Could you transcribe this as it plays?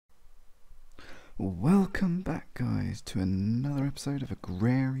Welcome back, guys, to another episode of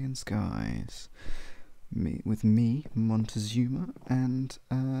Agrarian Skies. With me, Montezuma, and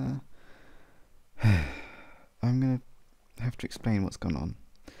I'm going to have to explain what's gone on.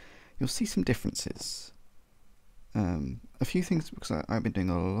 You'll see some differences. A few things, because I've been doing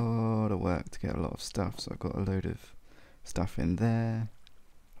a lot of work to get a lot of stuff, so I've got a load of stuff in there,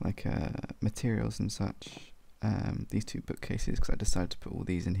 like materials and such. These two bookcases, because I decided to put all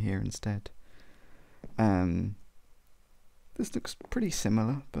these in here instead. This looks pretty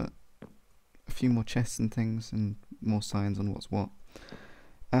similar, but a few more chests and things, and more signs on what's what.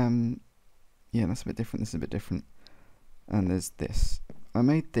 Yeah, that's a bit different. This is a bit different. And there's this. I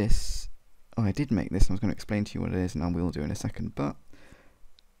made this. Oh, I did make this. I was going to explain to you what it is, and I will do in a second. But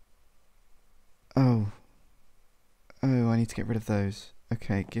oh, I need to get rid of those.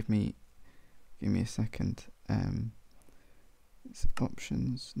 Okay, give me a second. It's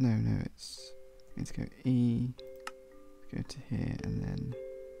options. No, it's. I need to go E. Go to here, and then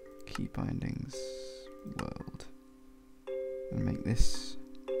key bindings, world, and make this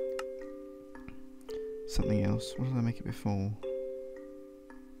something else. What did I make it before?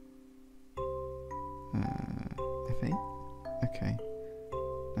 F8. Okay.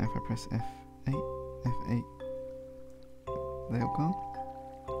 Now if I press F8, are they all gone?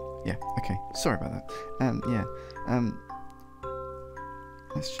 Yeah. Okay. Sorry about that. Yeah.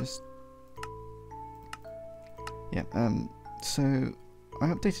 Let's just. Yeah. So I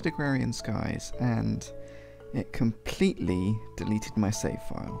updated Agrarian Skies and it completely deleted my save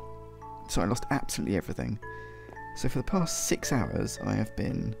file. So I lost absolutely everything. So for the past 6 hours I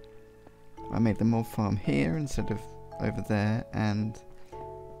made the mob farm here instead of over there, and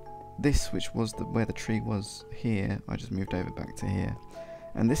this, which was where the tree was here, I just moved over back to here.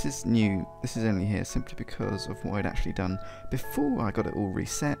 And this is new, this is only here simply because of what I'd actually done before I got it all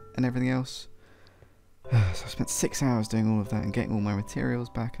reset and everything else. So I spent 6 hours doing all of that and getting all my materials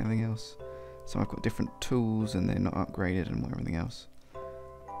back and everything else. So I've got different tools and they're not upgraded and everything else.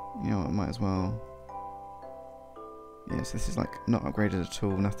 You know what, I might as well. Yes, this is like not upgraded at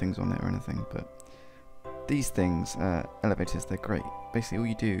all, nothing's on it or anything, but these things, elevators, they're great. Basically all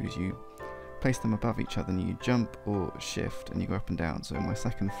you do is you place them above each other and you jump or shift and you go up and down. So my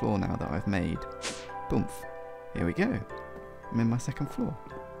second floor now that I've made, boom, here we go. I'm in my second floor.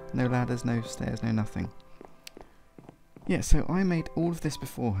 No ladders, no stairs, no nothing. Yeah, so I made all of this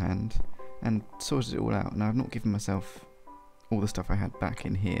beforehand and sorted it all out, and I've not given myself all the stuff I had back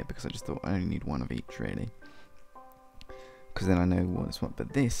in here because I just thought I only need one of each really. Because then I know what's what.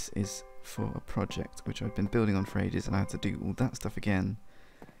 But this is for a project which I've been building on for ages, and I had to do all that stuff again.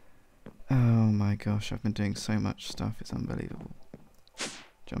 Oh my gosh, I've been doing so much stuff, it's unbelievable.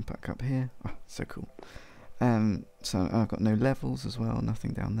 Jump back up here. Oh, so cool. So I've got no levels as well,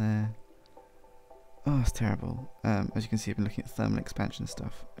 nothing down there. Oh, it's terrible. As you can see, I've been looking at thermal expansion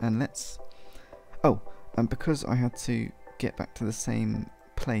stuff. And let's... Oh, and because I had to get back to the same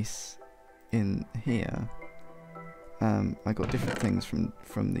place in here, I got different things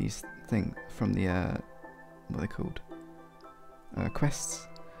from these things, from the, what are they called? Quests.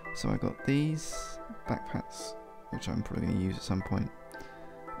 So I got these backpacks, which I'm probably going to use at some point.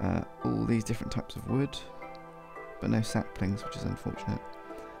 All these different types of wood, but no saplings, which is unfortunate.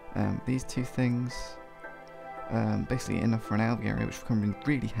 These two things, basically enough for an algae area, which will come in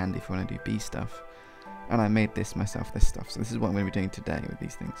really handy for when I do bee stuff. And I made this myself, this stuff. So this is what I'm going to be doing today with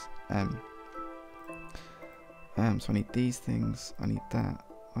these things. So I need these things, I need that.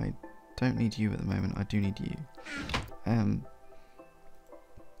 I don't need you at the moment, I do need you.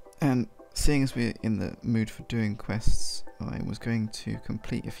 And seeing as we're in the mood for doing quests, I was going to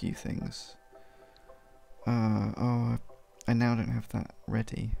complete a few things. Oh, I now don't have that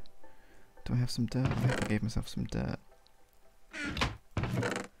ready. Do I have some dirt? I think I gave myself some dirt.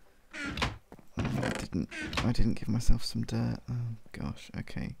 I didn't give myself some dirt. Oh gosh,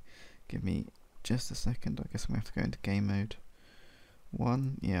 okay. Give me just a second. I guess I'm going to have to go into game mode.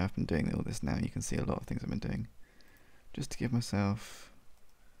 Yeah, I've been doing all this now. You can see a lot of things I've been doing. Just to give myself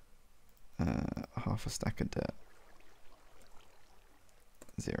half a stack of dirt.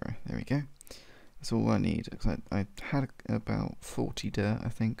 0. There we go. That's all I need. Cause I had about 40 dirt, I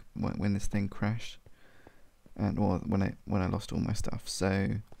think, when this thing crashed, and when I lost all my stuff. So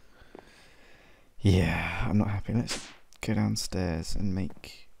yeah, I'm not happy. Let's go downstairs and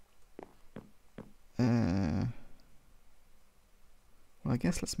make. Well, I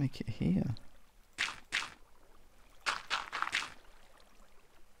guess let's make it here.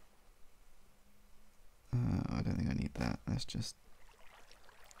 I don't think I need that. Let's just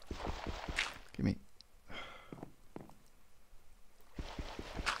give me.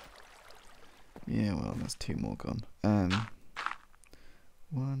 Yeah, well, there's 2 more gone.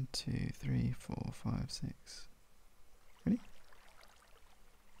 1, 2, 3, 4, 5, 6. Ready?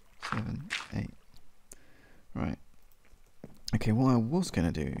 7, 8. Right. Okay, what I was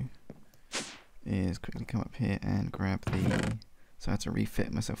going to do is quickly come up here and grab the... So I had to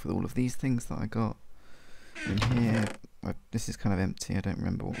refit myself with all of these things that I got in here. This is kind of empty. I don't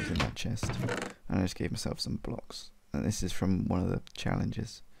remember what was in that chest. And I just gave myself some blocks. And this is from one of the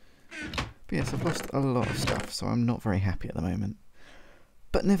challenges. But yes, I've lost a lot of stuff, so I'm not very happy at the moment.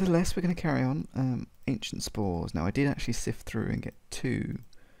 But nevertheless, we're going to carry on. Ancient spores. Now, I did actually sift through and get 2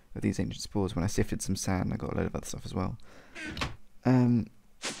 of these ancient spores. When I sifted some sand, I got a load of other stuff as well.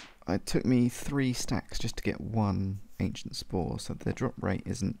 It took me 3 stacks just to get 1 ancient spore, so the drop rate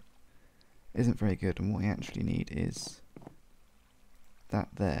isn't very good, and what I actually need is that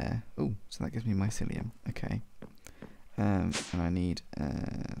there. Oh, so that gives me mycelium. Okay. And I need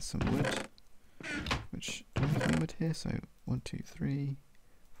some wood, which I have any wood here, so 1, 2, 3,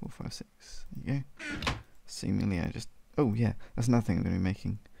 4, 5, 6. There you go. Seemingly I just... Oh yeah, that's another thing I'm going to be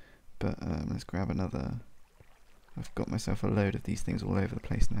making. But let's grab another... I've got myself a load of these things all over the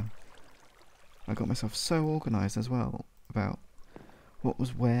place now. I got myself so organised as well about what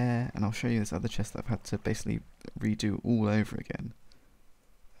was where, and I'll show you this other chest that I've had to basically redo all over again.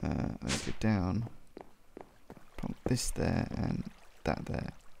 Let's go down, put this there and that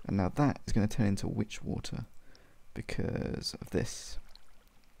there, and now that is going to turn into witch water because of this.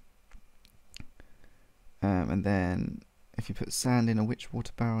 And then if you put sand in a witch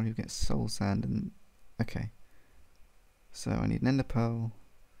water barrel, you get soul sand. And okay, so I need an ender pearl.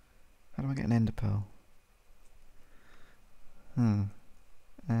 How do I get an ender pearl?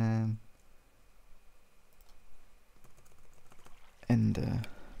 Ender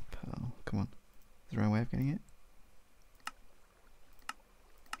pearl. Come on. Is there a way of getting it?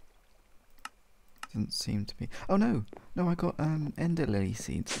 Doesn't seem to be. Oh no! No, I got ender lily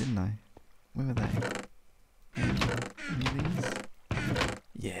seeds, didn't I? Where were they? Any of these?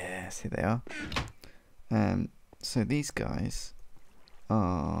 Yes, here they are. So these guys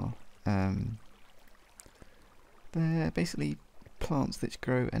are they're basically plants that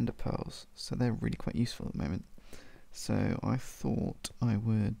grow ender pearls, so they're really quite useful at the moment. So I thought I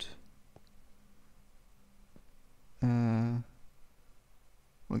would well,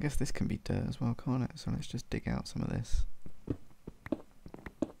 I guess this can be dirt as well, can't it? So let's just dig out some of this.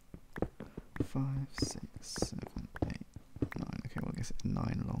 5, 6, 7, 8, 9. Okay, well I guess it's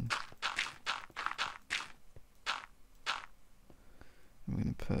 9 long. I'm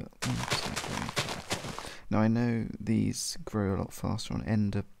going to put 1, 2, 3, 4, 5. Now I know these grow a lot faster on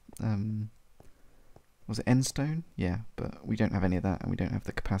ender. Was it endstone? Yeah, but we don't have any of that, and we don't have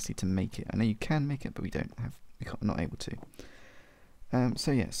the capacity to make it. I know you can make it, but we're not able to.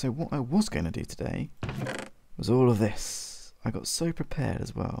 So yeah, so what I was going to do today was all of this. I got so prepared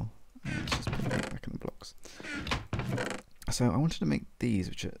as well. Let's just put it back in the blocks. So I wanted to make these,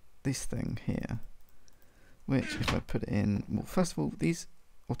 which are this thing here, which if I put it in, well, first of all, these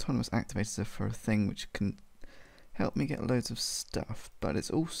autonomous activators are for a thing which can help me get loads of stuff, but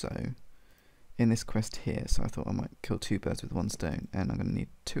it's also in this quest here, so I thought I might kill 2 birds with 1 stone, and I'm going to need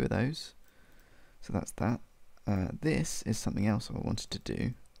 2 of those. So that's that. This is something else I wanted to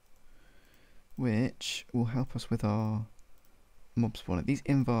do, which will help us with our mob spawner. These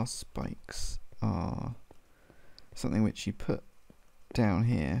invar spikes are something which you put down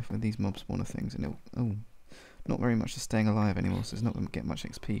here with these mob spawner things, and it'll not very much is staying alive anymore, so it's not going to get much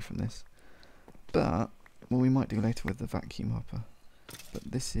XP from this. But well, we might do later with the vacuum hopper. But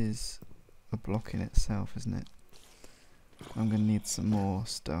this is a block in itself, isn't it? I'm going to need some more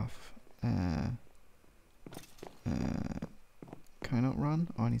stuff. Can I not run?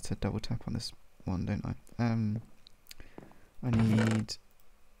 Oh, I need to double tap on this one, don't I? I need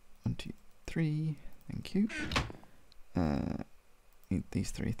 1, 2, 3. Thank you. Need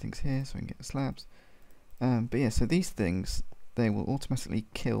these 3 things here so I can get the slabs. But yeah, so these things, they will automatically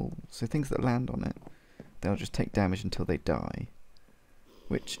kill. So things that land on it, they'll just take damage until they die,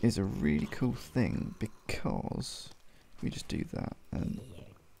 which is a really cool thing because we just do that.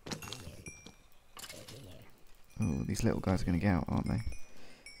 Oh, these little guys are going to get out, aren't they?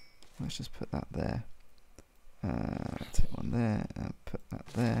 Let's just put that there. Take one there and put that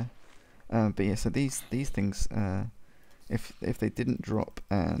there. But yeah, so these things, if they didn't drop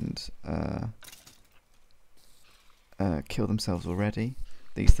and kill themselves already,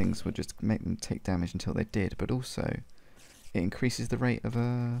 these things would just make them take damage until they did. But also, it increases the rate of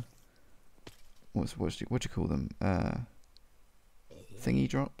what do you call them? Thingy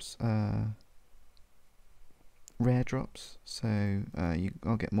drops. Rare drops, so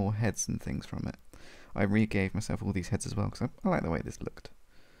I'll get more heads and things from it. I re-gave myself all these heads as well, because I like the way this looked.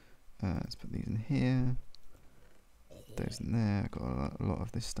 Let's put these in here. Those in there. I've got a lot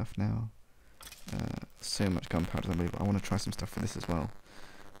of this stuff now. So much gunpowder, I believe. I want to try some stuff for this as well.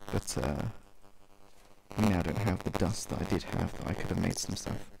 But we now don't have the dust that I did have, that I could have made some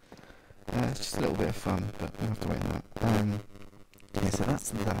stuff. It's just a little bit of fun, but we'll have to wait on that. Yeah, so that's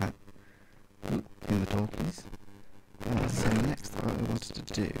that. Ooh, in the door, please. So next, what I wanted to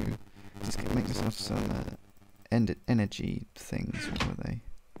do is make myself some energy things. What were they?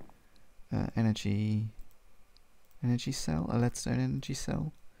 Energy cell, a leadstone energy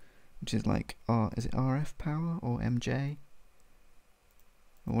cell, which is like is it RF power or MJ?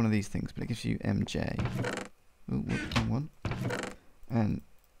 Or one of these things, but it gives you MJ. Ooh, wrong one. And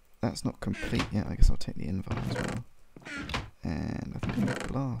that's not complete yet. I guess I'll take the invar as well. And I think I need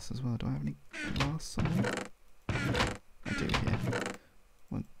glass as well. Do I have any glass somewhere? I do here.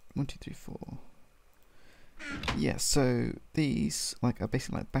 1, 2, 3, 4. Yeah, so these are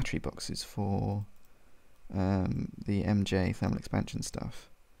basically like battery boxes for the MJ thermal expansion stuff.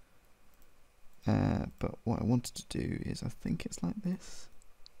 But what I wanted to do is, I think it's like this.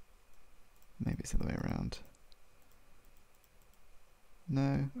 Maybe it's the other way around.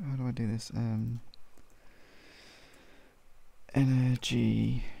 No, how do I do this?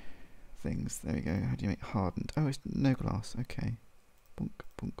 Energy things. There we go. How do you make hardened? Oh, it's no glass. Okay. Bunk,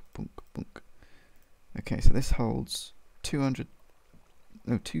 bunk, bunk, bunk. Okay, so this holds 2,000,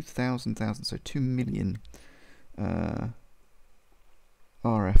 so 2 million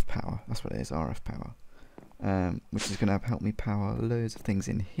RF power. That's what it is, RF power. Which is going to help me power loads of things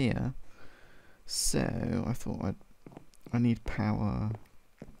in here. So I thought I need power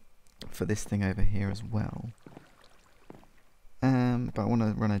for this thing over here as well. But I want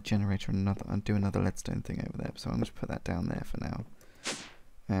to run a generator and do another leadstone thing over there, so I'm going to put that down there for now.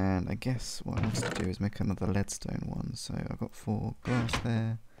 And I guess what I wanted to do is make another leadstone one. So I've got 4 glass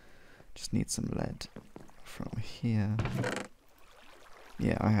there. Just need some lead from here.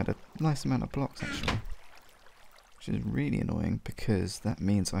 Yeah, I had a nice amount of blocks actually, which is really annoying because that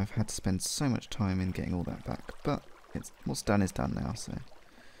means I've had to spend so much time in getting all that back. But what's done is done now, so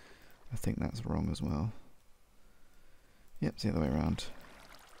I think that's wrong as well. Yep, it's the other way around.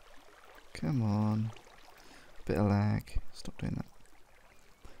 Come on. Bit of lag. Stop doing that.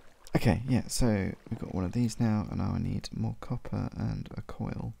 Okay, yeah, so we've got one of these now, and now I need more copper and a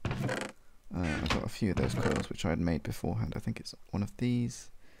coil. I've got a few of those coils which I had made beforehand. I think it's one of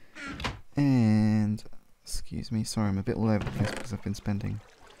these. And, excuse me, sorry, I'm a bit all over the place because I've been spending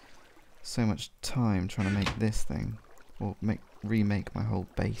so much time trying to make this thing, or remake my whole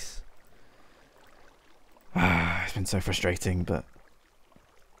base. It's been so frustrating, but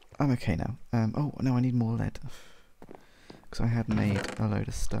I'm okay now. Oh, no, I need more lead. Because I had made a load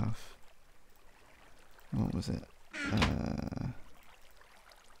of stuff. What was it?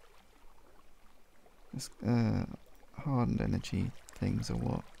 Hardened energy things or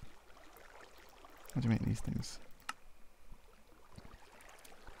what? How do you make these things?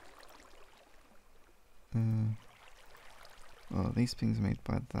 Well, these things are made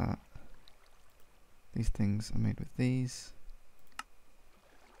by that. These things are made with these.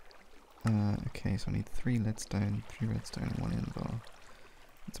 Okay, so I need 3 leadstone, 3 redstone, and 1 invar.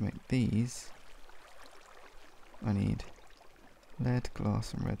 To make these, I need lead,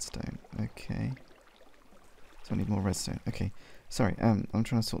 glass, and redstone. Okay. So I need more redstone. Okay. Sorry, I'm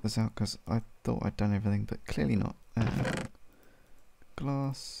trying to sort this out because I thought I'd done everything, but clearly not.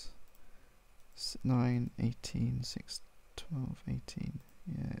 Glass, 9, 18, 6, 12, 18.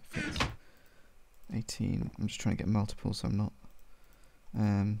 Yeah, it fits. 18. I'm just trying to get multiples so I'm not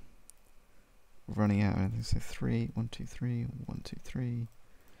running out of anything. So 3, 1, 2, 3, 1, 2, 3,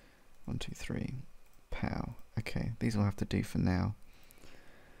 1, 2, 3. Pow. Okay, these will have to do for now.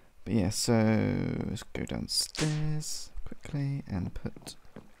 But yeah, so let's go downstairs quickly and put.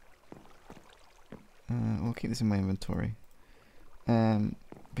 I'll keep this in my inventory. But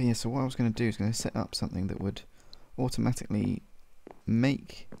yeah, so what I was going to do is going to set up something that would automatically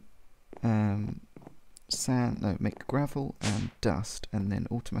make make gravel and dust, and then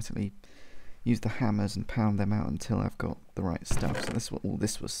automatically use the hammers and pound them out until I've got the right stuff. So this is what all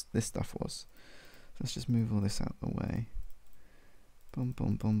this stuff was. So let's just move all this out of the way. Boom,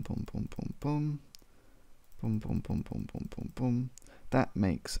 boom, boom, boom, boom, boom, boom. Boom, boom, boom, boom, boom, boom, boom. That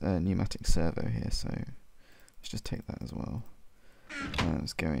makes a pneumatic servo here, so let's just take that as well.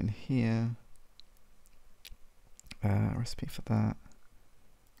 Let's go in here. Recipe for that.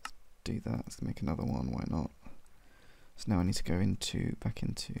 Let's do that. Let's make another one. Why not? So now I need to go back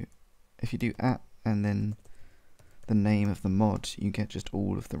into. If you do at and then the name of the mod, you get just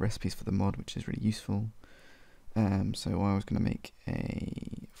all of the recipes for the mod, which is really useful. So I was going to make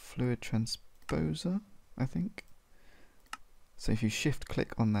a fluid transposer, I think. So if you shift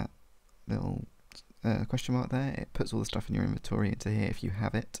click on that little question mark there, it puts all the stuff in your inventory into here if you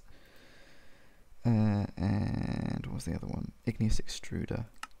have it. And what was the other one? Igneous extruder.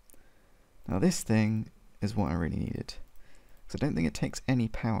 Now this thing is what I really needed. So I don't think it takes any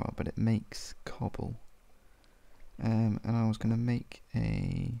power, but it makes cobble. And I was going to make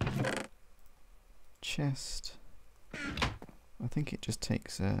a chest. I think it just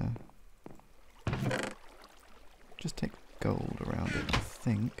takes gold around it, I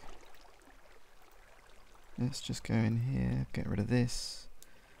think. Let's just go in here, get rid of this,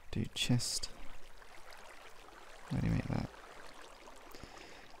 do chest. How do you make that?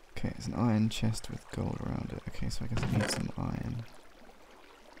 Okay, it's an iron chest with gold around it. Okay, so I guess I need some iron.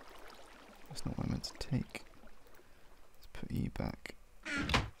 That's not what I meant to take. Let's put you back.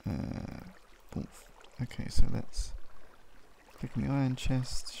 Okay, so let's click on the iron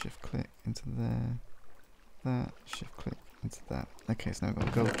chest, shift click into there, that, shift click into that. Okay, so now I've got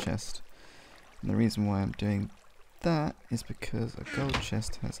a gold chest. And the reason why I'm doing that is because a gold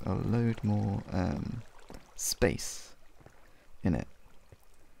chest has a load more space in it.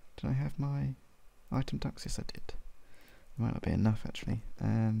 Did I have my item ducts? Yes, I did. It might not be enough actually.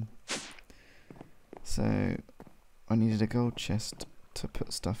 So I needed a gold chest to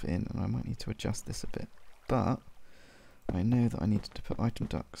put stuff in, and I might need to adjust this a bit. But I know that I needed to put item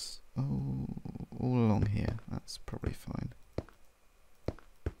ducts all along here. That's probably fine.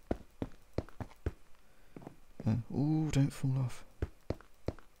 Ooh, don't fall off.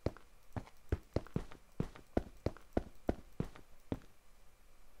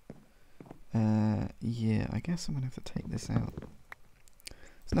 Yeah, I guess I'm going to have to take this out.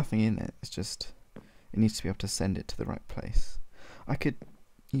 There's nothing in it, it's just, it needs to be able to send it to the right place. I could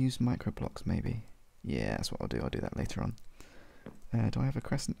use micro blocks maybe. Yeah, that's what I'll do that later on. Do I have a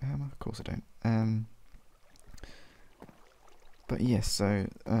crescent hammer? Of course I don't. But yes, so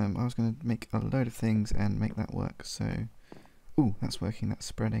I was going to make a load of things and make that work, so... Ooh, that's working, that's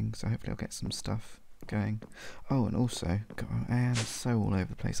spreading, so hopefully I'll get some stuff going. Oh, and also, God, I am so all over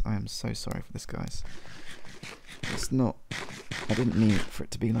the place. I am so sorry for this, guys. It's not... I didn't mean for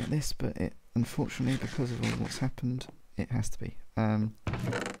it to be like this, but it, unfortunately, because of all what's happened, it has to be.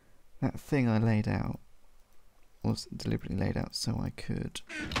 That thing I laid out was deliberately laid out so I could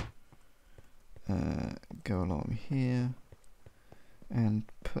go along here and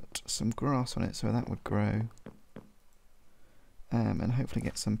put some grass on it so that would grow, and hopefully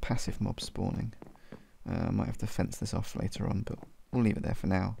get some passive mobs spawning. I might have to fence this off later on, but we'll leave it there for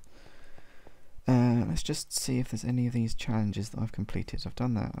now. Let's just see if there's any of these challenges that I've completed. I've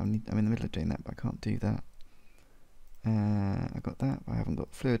done that. I'm in the middle of doing that, but I can't do that. I got that, but I haven't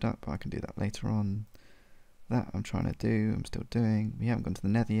got fluid duct, but I can do that later on. That I'm trying to do, I'm still doing. We haven't gone to the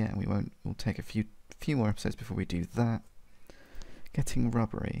nether yet, and we won't. We'll take a few more episodes before we do that. Getting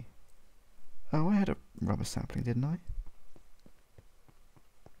rubbery. Oh, I had a rubber sapling, didn't I?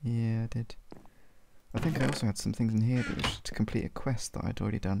 Yeah, I did. I think I also had some things in here that was to complete a quest that I'd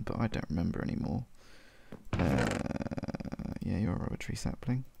already done, but I don't remember anymore. Yeah, you're a rubber tree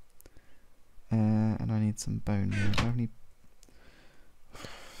sapling. And I need some bone meal. Do I have any...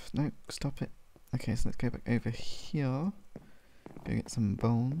 No, stop it. Okay, so let's go back over here. Go get some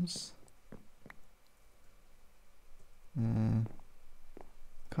bones. Can't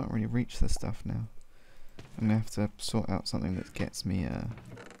really reach the stuff now. I'm gonna have to sort out something that gets me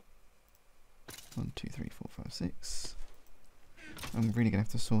 1, 2, 3, 4, 5, 6. I'm really gonna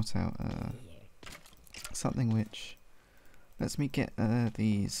have to sort out something which lets me get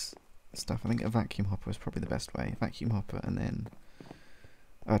these stuff. I think a vacuum hopper is probably the best way. Vacuum hopper, and then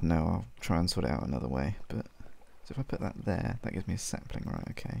I don't know, I'll try and sort it out another way. But so if I put that there, that gives me a sapling, right?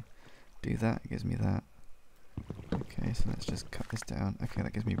 Okay. Do that, it gives me that. Okay, so let's just cut this down. Okay,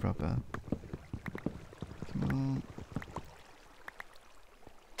 that gives me rubber. Come on.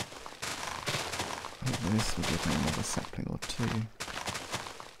 Hopefully this will give me another sapling or two,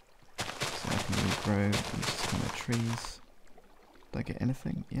 so I can regrow these kind of trees. Did I get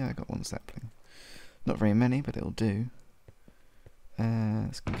anything? Yeah, I got one sapling. Not very many, but it'll do.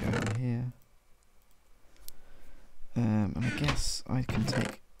 This can go in here. And I guess I can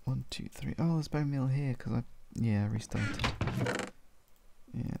take 1, 2, 3. Oh, there's bone meal here because I restarted.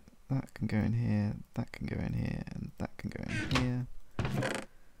 Yeah, that can go in here, that can go in here, and that can go in here.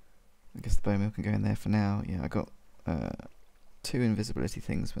 I guess the bone meal can go in there for now. Yeah, I got 2 invisibility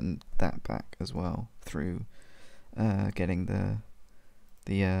things and that back as well through getting the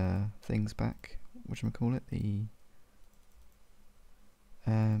things back. Whatchamacallit?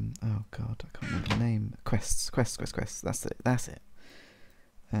 Oh god, I can't remember the name. Quests. That's it.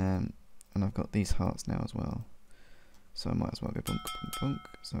 And I've got these hearts now as well. So I might as well go bonk, bonk, bonk.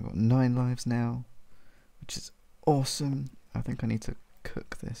 So I've got 9 lives now, which is awesome. I think I need to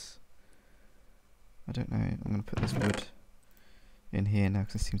cook this. I don't know. I'm going to put this wood in here now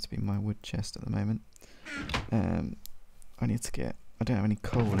because it seems to be my wood chest at the moment. I need to get... I don't have any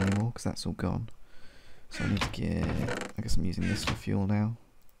coal anymore because that's all gone. So I need to get... I guess I'm using this for fuel now.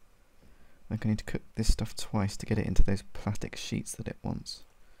 I think I need to cook this stuff twice to get it into those plastic sheets that it wants.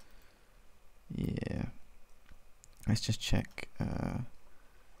 Yeah. Let's just check.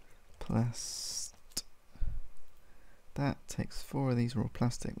 That takes 4 of these raw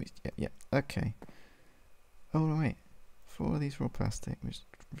plastic. Which, yeah, okay. Oh no, wait. 4 of these raw plastic. Which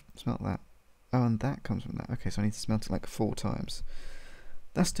smelt that. Oh, and that comes from that. Okay, so I need to smelt it like 4 times.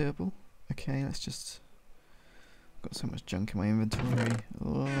 That's doable. Okay, let's just... Got so much junk in my inventory.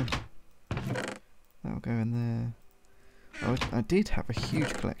 Oh, that'll go in there. Oh, I did have a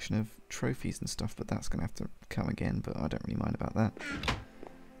huge collection of trophies and stuff, but that's going to have to come again, but I don't really mind about that.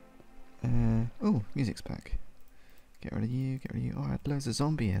 Oh, music's back. Get rid of you, get rid of you. Oh, I had loads of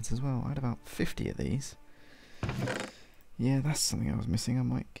zombie heads as well. I had about 50 of these. Yeah, that's something I was missing. I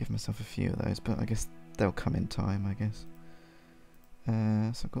might give myself a few of those, but I guess they'll come in time, I guess.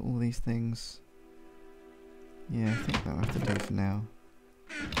 So I've got all these things. Yeah, I think that'll have to do for now.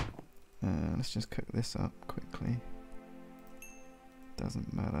 Let's just cook this up quickly.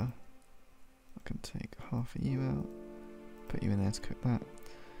 Doesn't matter. I can take half of you out, put you in there to cook that.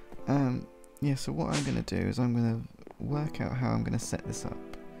 Yeah, so what I'm going to do is I'm going to work out how I'm going to set this up.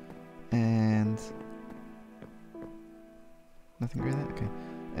 And... Nothing really? Okay.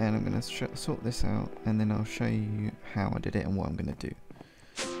 And I'm going to sort this out, and then I'll show you how I did it and what I'm going to do.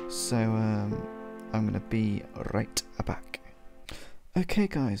 So, I'm going to be right back. Okay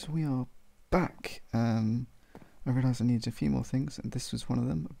guys, we are back. I realised I needed a few more things, and this was one of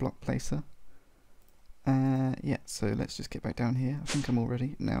them, a block placer. Yeah, so let's just get back down here. I think I'm all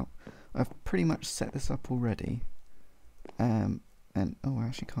ready. Now, I've pretty much set this up already. And, oh, I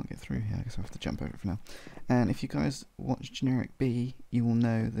actually can't get through here. I guess I have to jump over it for now. And if you guys watch Generic B, you will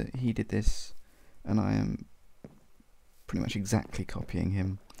know that he did this, and I am pretty much exactly copying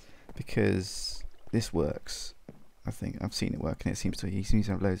him, because this works. I think I've seen it work, and he seems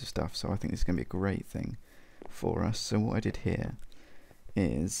to have loads of stuff, so I think this is going to be a great thing for us. So what I did here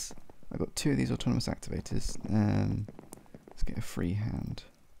is I got 2 of these autonomous activators. Let's get a free hand.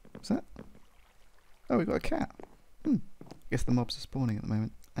 What's that? Oh, we got a cat. Guess the mobs are spawning at the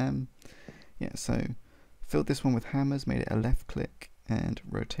moment. Yeah, so filled this one with hammers, made it a left click and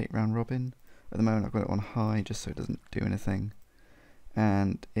rotate round robin. At the moment I've got it on high just so it doesn't do anything.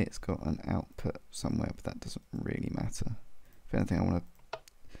 And it's got an output somewhere, but that doesn't really matter. If anything, I want to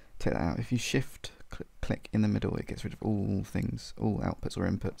take that out. If you shift click in the middle, it gets rid of all things, all outputs or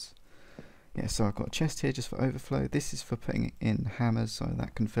inputs. Yeah, so I've got a chest here just for overflow. This is for putting in hammers, so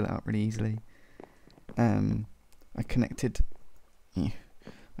that can fill it up really easily. I connected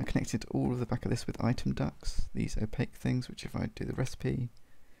all of the back of this with item ducts, these opaque things, which if I do the recipe,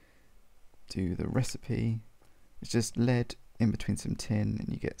 it's just lead in between some tin, and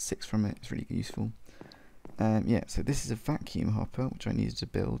you get 6 from it. It's really useful. Yeah, so this is a vacuum hopper, which I needed to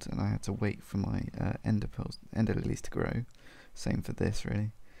build, and I had to wait for my ender lilies to grow. Same for this,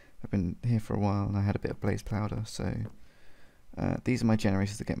 really. I've been here for a while, and I had a bit of blaze powder, so these are my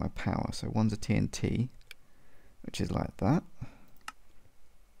generators that get my power. So one's a TNT, which is like that,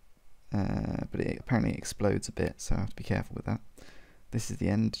 but it apparently explodes a bit, so I have to be careful with that. This is the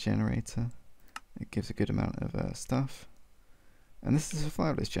end generator. It gives a good amount of stuff. And this is a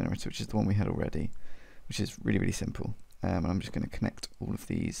survivalist generator, which is the one we had already, which is really, really simple. And I'm just going to connect all of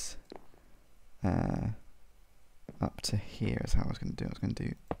these up to here is how I was going to do it. I was going to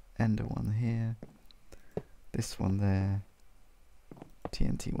do ender one here, this one there,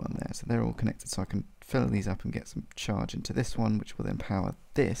 TNT one there. So they're all connected, so I can fill these up and get some charge into this one, which will then power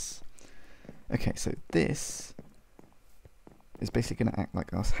this. Okay, so this is basically going to act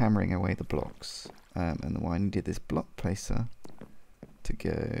like us hammering away the blocks. And why I needed this block placer to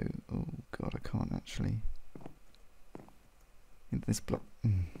go... Oh god, I can't actually... This block...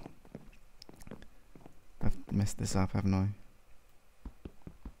 I've messed this up, haven't I?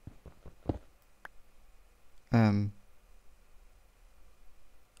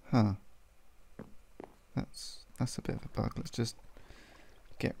 Huh. That's a bit of a bug. Let's just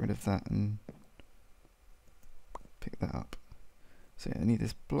get rid of that and pick that up. So yeah, I need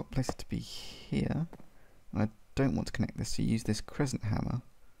this block placer to be here. And I don't want to connect this, so use this crescent hammer.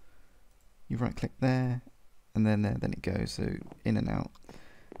 You right click there, and then there, then it goes, so in and out.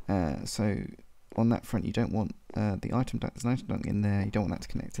 So on that front you don't want the item dunk, there's an item dunk in there, you don't want that to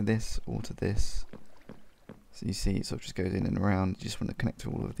connect to this or to this. So you see it sort of just goes in and around, you just want to connect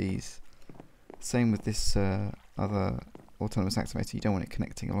to all of these. Same with this other autonomous activator, you don't want it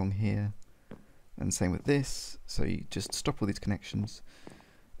connecting along here. And same with this, so you just stop all these connections.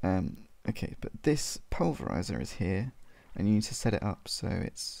 Okay, but this pulverizer is here, and you need to set it up so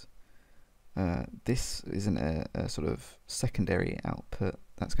it's this isn't a sort of secondary output.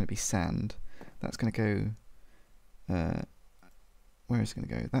 That's going to be sand. That's going to go where is it going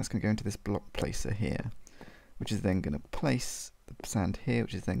to go? That's going to go into this block placer here, which is then going to place the sand here,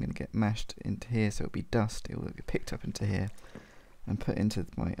 which is then going to get mashed into here, so it'll be dust. It will get picked up into here and put into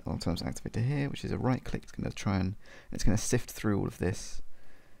my autonomous activator here, which is a right click. It's going to try and it's going to sift through all of this,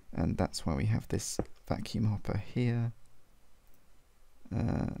 and that's why we have this vacuum hopper here.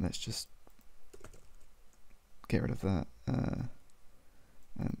 Let's just get rid of that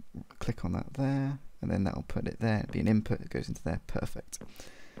and click on that there, and then that'll put it there. It'll be an input, it goes into there, perfect.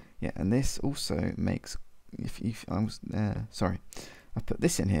 Yeah, and this also makes, sorry, I put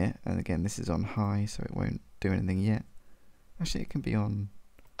this in here, and again this is on high, so it won't do anything yet. Actually, it can be on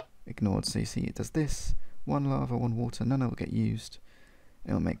ignored, so you see it does this, one lava, one water, none will get used,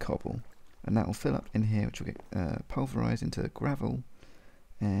 it'll make cobble, and that will fill up in here, which will get pulverized into gravel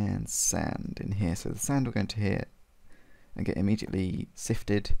and sand in here. So the sand will go into here and get immediately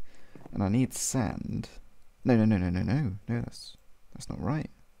sifted, and I need sand. No, that's not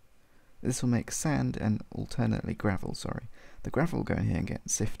right. This will make sand and alternately gravel, sorry. The gravel will go in here and get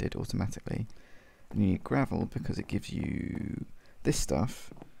sifted automatically. And you need gravel because it gives you this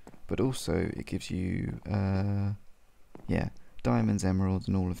stuff, but also it gives you, yeah, diamonds, emeralds,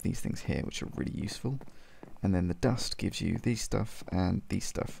 and all of these things here, which are really useful. And then the dust gives you these stuff and these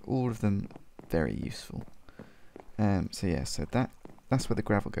stuff, all of them very useful. So yeah, so that's where the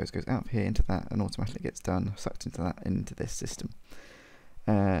gravel goes out of here into that, and automatically gets done, sucked into that, into this system.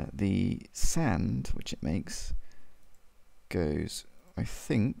 The sand, which it makes, goes, I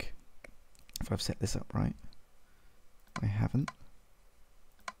think, if I've set this up right, I haven't.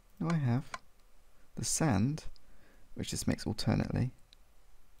 No, I have. The sand, which this makes alternately.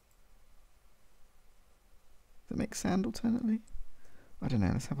 Does it make sand alternately? I don't know.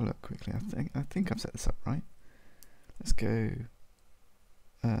 Let's have a look quickly. I think I've set this up right. Let's go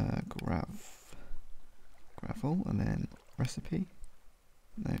gravel and then recipe.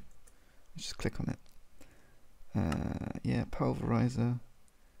 No, let's just click on it. Yeah, pulverizer.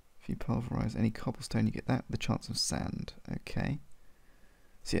 If you pulverize any cobblestone, you get that with the chance of sand. Okay.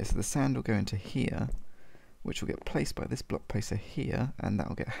 So yeah, so the sand will go into here, which will get placed by this block placer here, and that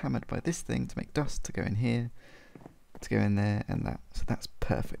will get hammered by this thing to make dust to go in here, to go in there, and that. So that's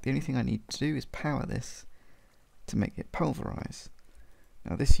perfect. The only thing I need to do is power this to make it pulverize.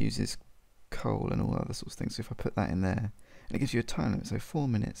 Now this uses coal and all other sorts of things, so if I put that in there, and it gives you a time limit, so 4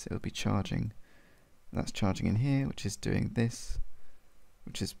 minutes it'll be charging. That's charging in here, which is doing this,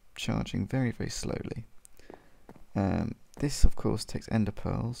 which is charging very, very slowly. This of course takes ender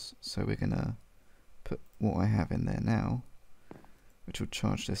pearls, so we're gonna put what I have in there now, which will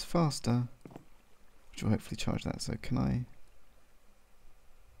charge this faster, which will hopefully charge that. So can I,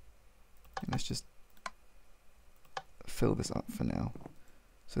 let's just fill this up for now.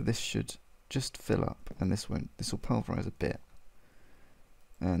 So this should just fill up, and this won't, this will pulverize a bit,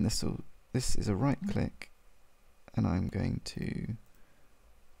 and this is a right click, and I'm going to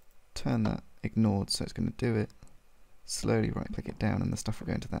turn that ignored, so it's going to do it. Slowly right click it down, and the stuff will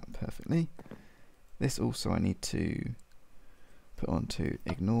go into that perfectly. This also I need to put onto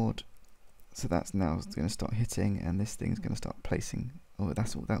ignored, so that's now going to start hitting, and this thing's going to start placing. Oh,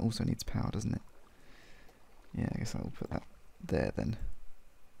 that's all. That also needs power, doesn't it? Yeah, I guess I'll put that there then,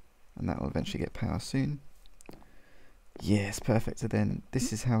 and that will eventually get power soon. Yes, perfect. So then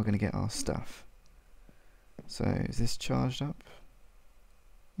this is how we're going to get our stuff. So is this charged up?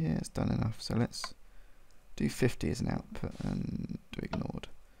 Yeah, it's done enough. So let's do 50 as an output and do ignored.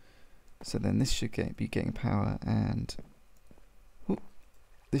 So then this should be getting power, and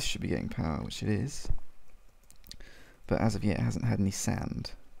this should be getting power, which it is. But as of yet, it hasn't had any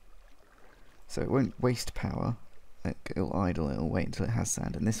sand. So it won't waste power. It'll idle, it'll wait until it has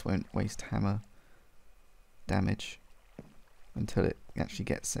sand, and this won't waste hammer damage until it actually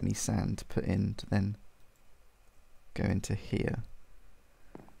gets any sand to put in to then go into here.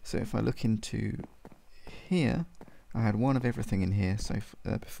 So if I look into here, I had one of everything in here, so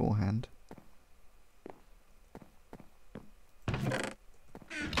beforehand.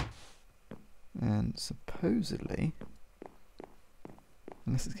 And supposedly,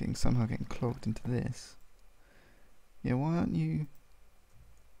 unless it's somehow getting clogged into this, Yeah, why aren't you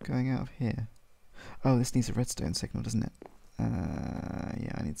going out of here? Oh, this needs a redstone signal, doesn't it?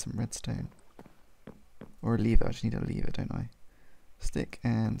 Yeah, I need some redstone. Or a lever, I just need a lever, don't I? Stick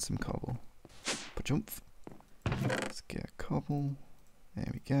and some cobble. Pajump. Let's get a cobble.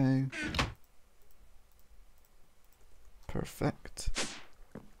 There we go. Perfect.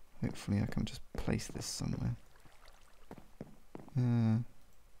 Hopefully I can just place this somewhere. No,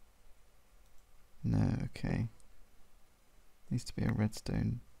 okay. Needs to be a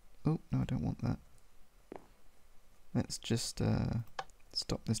redstone. Oh, no, I don't want that. Let's just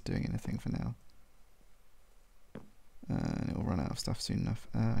stop this doing anything for now. And it'll run out of stuff soon enough.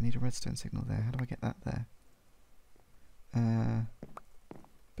 I need a redstone signal there. How do I get that there?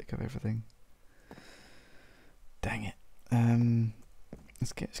 Pick up everything. Dang it.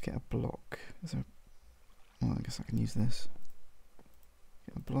 Let's get a block. Well, I guess I can use this.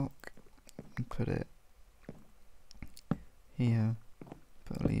 Get a block and put it here.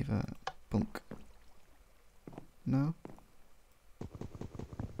 Put a lever. Bonk. No.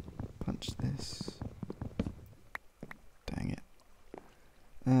 Punch this. Dang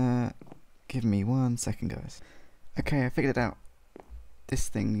it. Give me 1 second, guys. Okay, I figured it out. This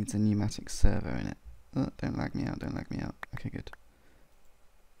thing needs a pneumatic servo in it. Oh, don't lag me out, don't lag me out. Okay, good.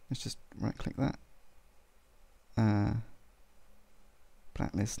 Let's just right click that.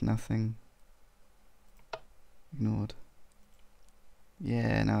 Blacklist, nothing. Ignored.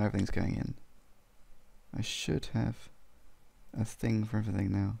 Yeah, now everything's going in. I should have a thing for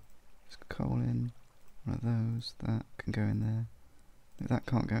everything now. Just coal in. One of those. That can go in there. No, that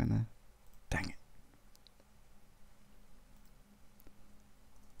can't go in there. Dang it.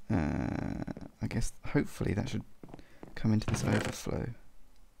 I guess hopefully that should come into this overflow.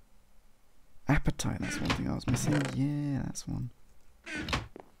 Appetite, that's one thing I was missing. Yeah, that's one.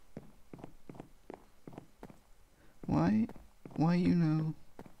 Why you know?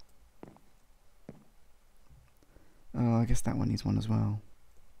 Oh, I guess that one needs one as well.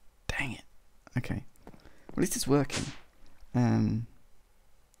 Dang it. Okay. Well, at least it's working. And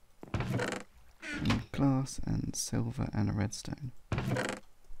glass and silver and a redstone.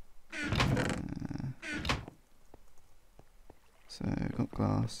 So, got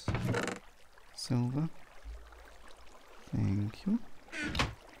glass, silver. Thank you.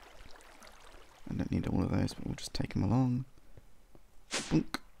 I don't need all of those, but we'll just take them along.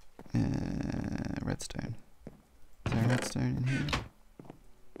 Boink. Redstone. Is there a redstone in here?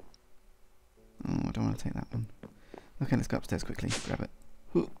 Oh, I don't want to take that one. Okay, let's go upstairs quickly. Grab it.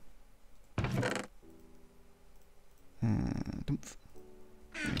 Dumph.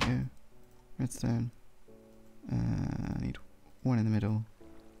 There we go. Redstone. I need one in the middle.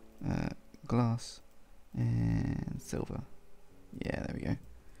 Glass. And silver. Yeah, there we go.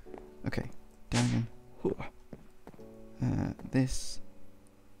 Okay, down again. This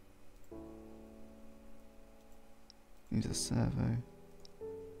needs a servo.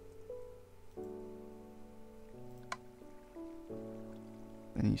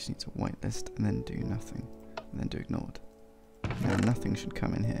 Then you just need to whitelist and then do nothing. And then do ignored. Now nothing should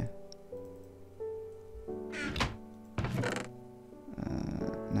come in here.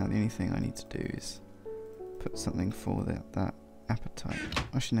 Now the only thing I need to do is put something for that appetite.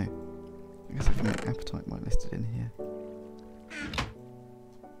 Actually no. I guess I can make appetite whitelisted in here.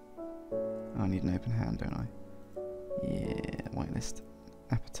 Oh, I need an open hand, don't I? Yeah, whitelist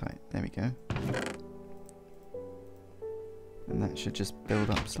appetite. There we go. And that should just build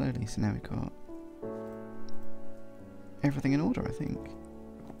up slowly. So now we've got everything in order, I think.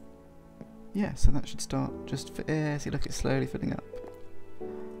 Yeah, so that should start just for air. See, look, it's slowly filling up.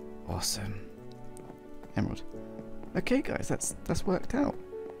 Awesome. Emerald. Okay, guys, that's worked out,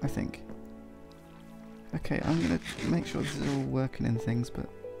 I think. Okay, I'm gonna make sure this is all working and things, but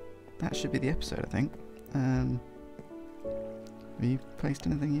that should be the episode, I think. Have you placed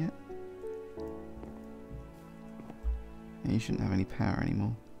anything yet? Yeah, you shouldn't have any power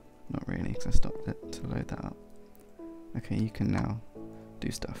anymore. Not really, because I stopped it to load that up. Okay, you can now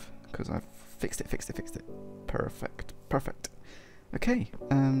do stuff, because I've fixed it. Perfect. Okay,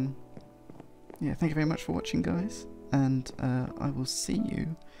 yeah, thank you very much for watching, guys, and I will see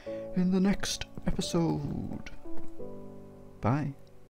you in the next episode. Bye.